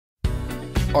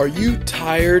Are you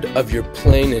tired of your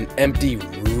plain and empty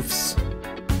roofs?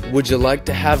 Would you like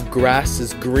to have grass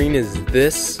as green as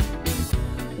this?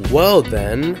 Well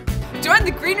then, join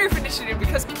the Green Roof Initiative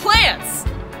because plants!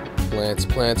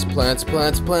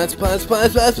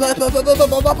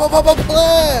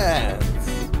 Plants.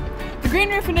 The Green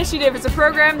Roof Initiative is a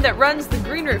program that runs the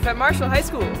Green Roof at Marshall High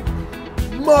School.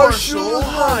 Marshall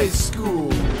High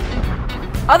School!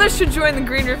 Others should join the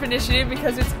Green Roof Initiative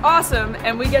because it's awesome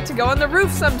and we get to go on the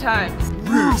roof sometimes.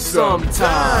 Roof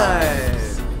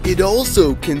sometimes! It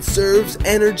also conserves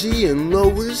energy and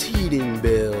lowers heating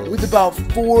bills. With about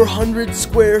 400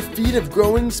 square feet of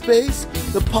growing space,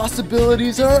 the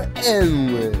possibilities are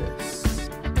endless.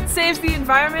 It saves the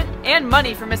environment and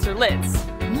money for Mr. Litz.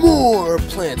 More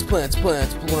plants.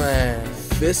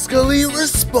 Fiscally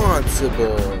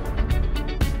responsible.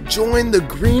 Join the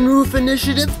Green Roof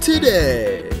Initiative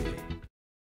today.